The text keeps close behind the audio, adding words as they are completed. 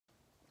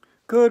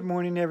Good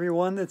morning,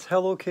 everyone. It's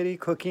Hello Kitty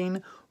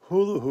cooking,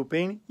 hula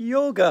hooping,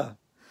 yoga.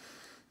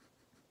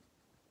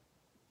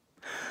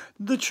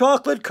 The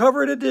chocolate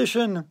covered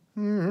edition.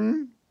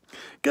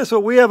 Guess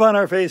what we have on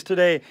our face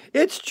today?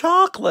 It's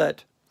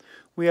chocolate.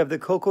 We have the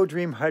Cocoa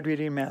Dream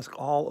Hydrating Mask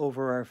all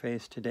over our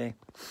face today.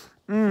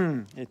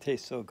 It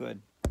tastes so good.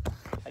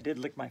 I did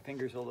lick my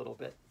fingers a little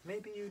bit.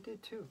 Maybe you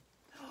did too.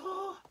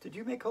 Did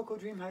you make Cocoa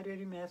Dream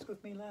Hydrating Mask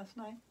with me last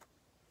night?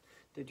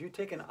 Did you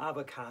take an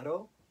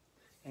avocado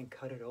and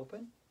cut it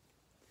open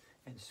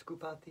and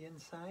scoop out the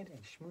inside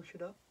and smoosh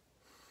it up?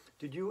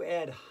 Did you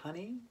add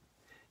honey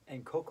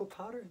and cocoa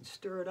powder and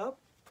stir it up?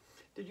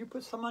 Did you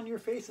put some on your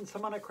face and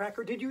some on a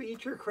cracker? Did you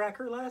eat your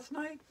cracker last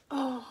night?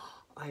 Oh,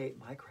 I ate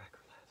my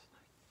cracker last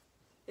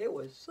night. It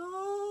was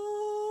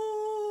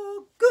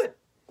so good.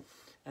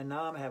 And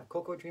now I'm going to have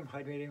Cocoa Dream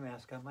Hydrating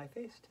Mask on my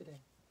face today.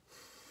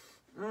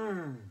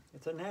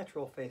 It's a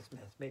natural face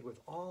mask made with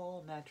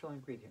all natural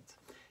ingredients.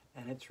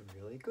 And it's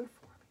really good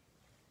for me.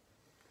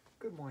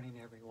 Good morning,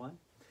 everyone.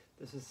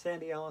 This is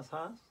Sandy Alice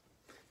Haas,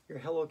 your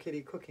Hello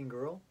Kitty cooking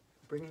girl,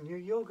 bringing you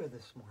yoga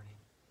this morning.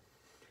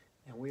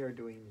 And we are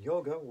doing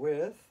yoga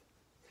with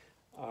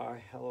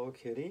our Hello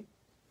Kitty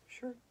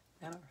shirt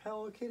and our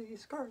Hello Kitty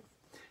scarf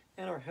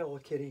and our Hello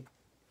Kitty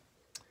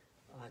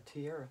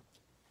tiara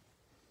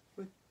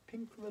with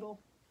pink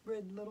little,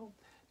 red little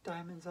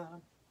diamonds on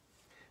them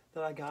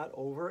that I got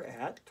over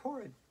at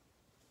Torrid.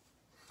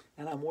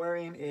 And I'm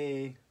wearing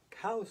a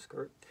cow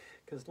skirt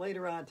because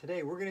later on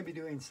today we're going to be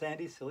doing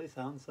Sandy's Silly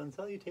Sounds Sun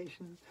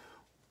Salutations,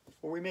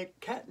 where we make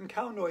cat and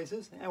cow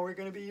noises, and we're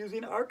going to be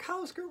using our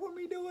cow skirt when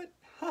we do it.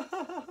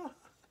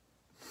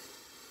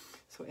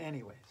 So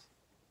anyways,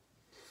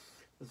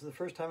 this is the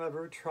first time I've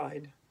ever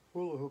tried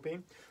hula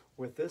hooping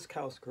with this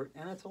cow skirt,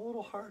 and it's a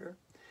little harder.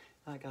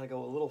 I got to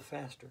go a little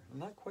faster. I'm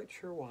not quite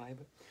sure why,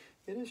 but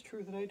it is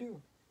true that I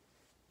do.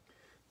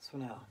 So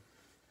now,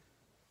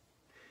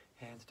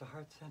 hands to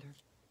heart center.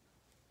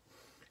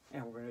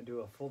 And we're going to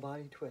do a full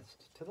body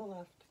twist to the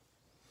left.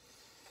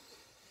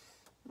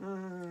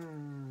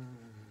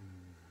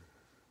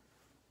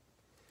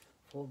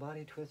 Full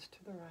body twist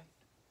to the right.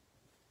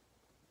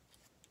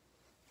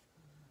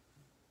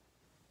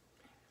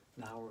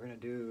 Now we're going to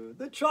do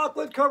the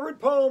chocolate covered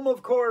poem,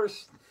 of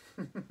course.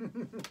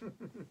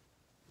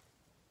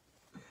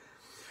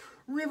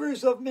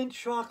 Rivers of mint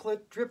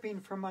chocolate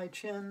dripping from my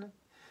chin.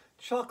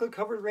 Chocolate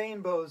covered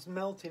rainbows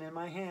melting in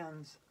my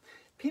hands.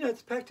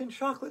 Peanuts packed in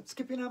chocolate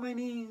skipping on my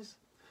knees.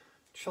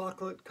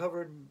 Chocolate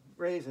covered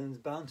raisins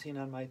bouncing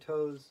on my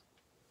toes.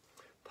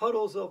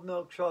 Puddles of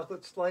milk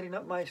chocolate sliding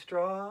up my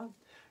straw.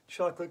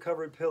 Chocolate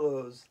covered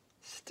pillows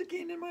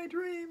sticking in my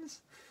dreams.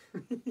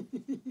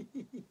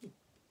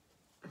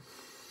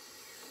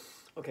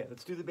 Okay,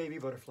 let's do the baby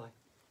butterfly.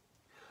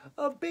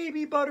 A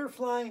baby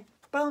butterfly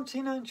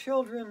bouncing on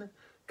children,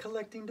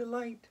 collecting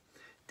delight,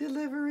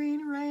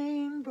 delivering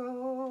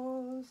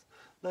rainbows.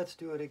 Let's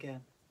do it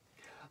again.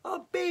 A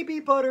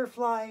baby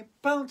butterfly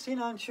bouncing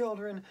on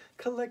children,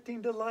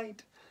 collecting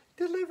delight,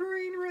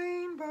 delivering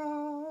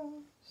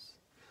rainbows.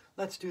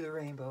 Let's do the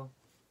rainbow.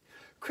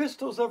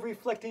 Crystals of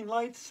reflecting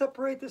light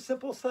separate the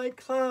simple sight,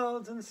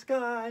 clouds and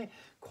sky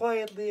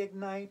quietly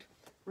ignite.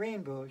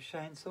 Rainbows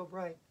shine so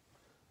bright.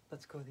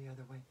 Let's go the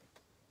other way.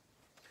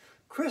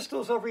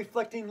 Crystals of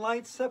reflecting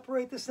light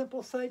separate the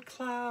simple sight,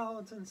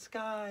 clouds and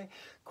sky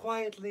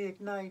quietly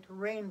ignite.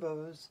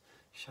 Rainbows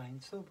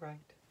shine so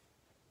bright.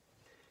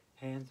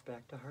 Hands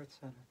back to heart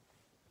center.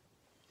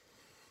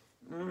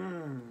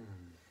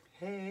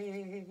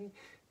 Hey,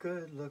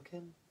 good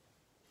looking.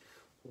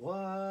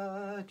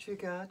 What you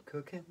got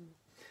cooking?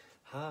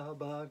 How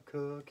about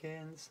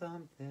cooking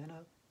something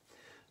up?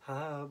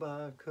 How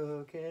about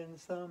cooking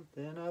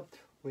something up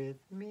with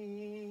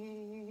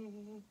me?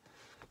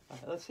 All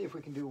right, let's see if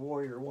we can do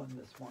Warrior One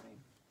this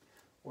morning,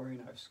 wearing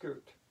our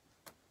skirt.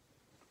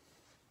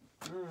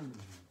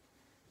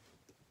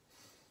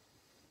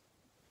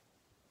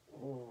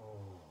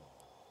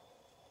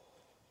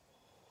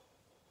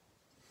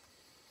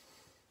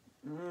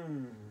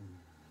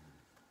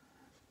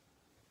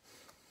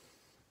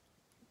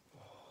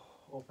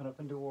 Open up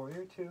into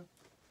Warrior Two.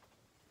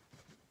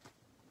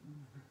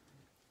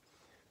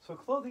 So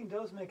clothing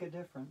does make a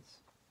difference.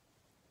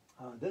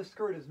 This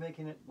skirt is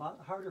making it a lot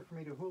harder for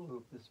me to hula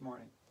hoop this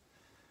morning.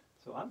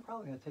 So I'm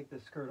probably going to take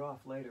this skirt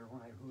off later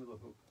when I hula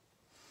hoop.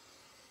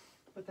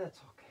 But that's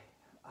okay.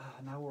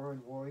 Now we're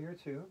in Warrior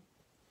Two.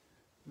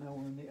 Now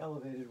we're in the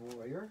elevated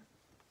warrior.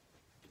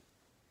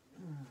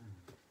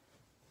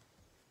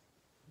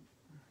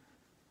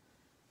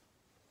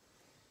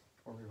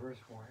 Or reverse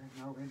warrior.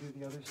 Now we're going to do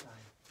the other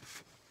side.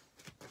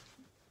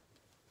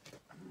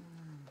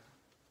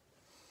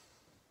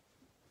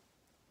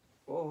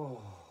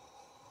 Oh.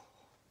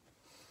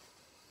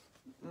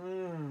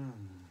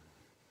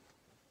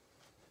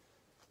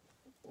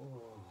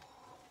 Oh.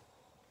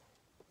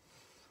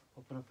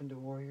 Open up into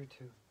Warrior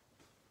Two.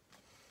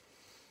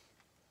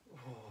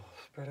 Oh,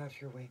 spread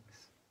out your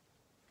wings.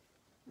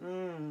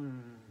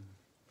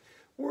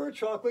 We're a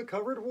chocolate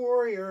covered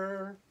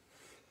warrior.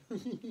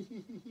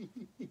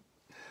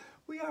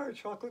 We are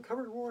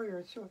chocolate-covered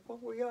warriors. So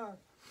what we are.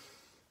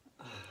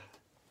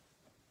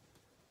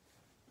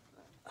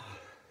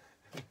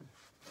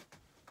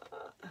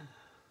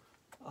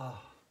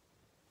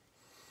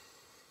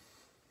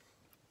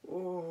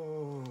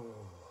 Oh,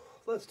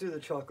 let's do the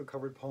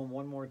chocolate-covered poem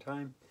one more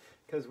time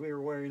because we were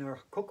wearing our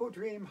Cocoa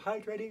Dream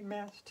hydrating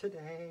mask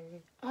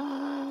today.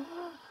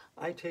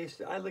 I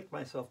licked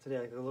myself today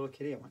like a little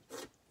kitty. I went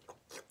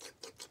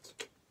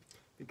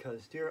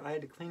because, dear, I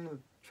had to clean the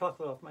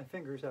chocolate off my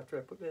fingers after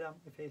I put it on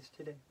my face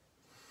today.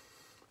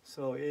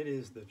 So it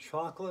is the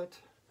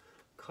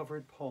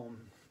chocolate-covered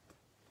poem.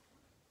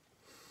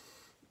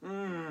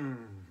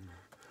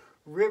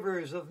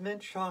 Rivers of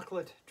mint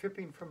chocolate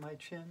dripping from my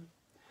chin.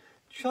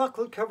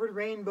 Chocolate-covered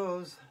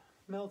rainbows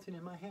melting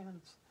in my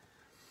hands.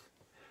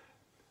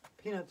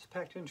 Peanuts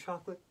packed in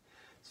chocolate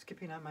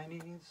skipping on my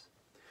knees.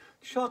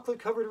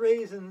 Chocolate-covered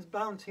raisins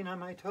bouncing on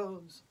my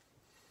toes.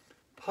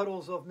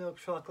 Puddles of milk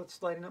chocolate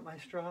sliding up my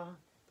straw.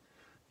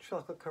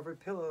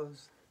 Chocolate-covered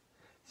pillows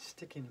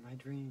sticking in my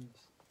dreams.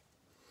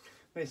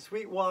 May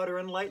sweet water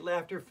and light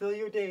laughter fill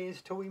your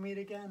days till we meet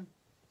again.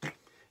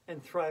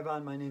 And thrive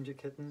on, my ninja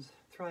kittens.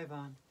 Thrive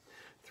on.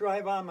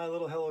 Thrive on, my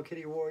little Hello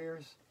Kitty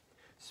warriors.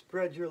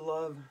 Spread your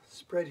love.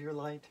 Spread your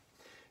light.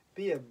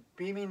 Be a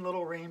beaming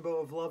little rainbow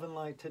of love and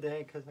light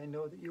today, because I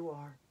know that you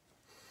are.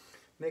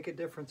 Make a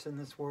difference in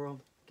this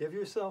world. Give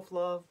yourself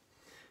love,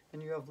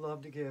 and you have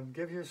love to give.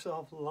 Give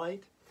yourself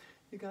light.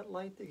 You got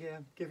light to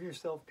give. Give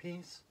yourself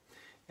peace,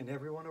 and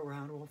everyone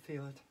around will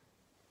feel it.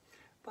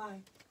 Bye.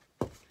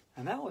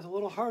 And that was a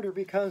little harder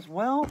because,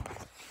 well,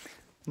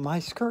 my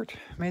skirt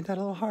made that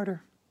a little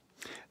harder.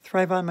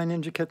 Thrive on, my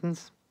ninja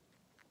kittens.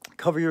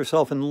 Cover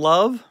yourself in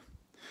love.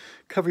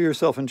 Cover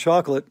yourself in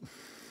chocolate.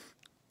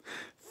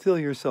 Fill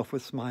yourself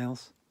with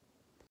smiles.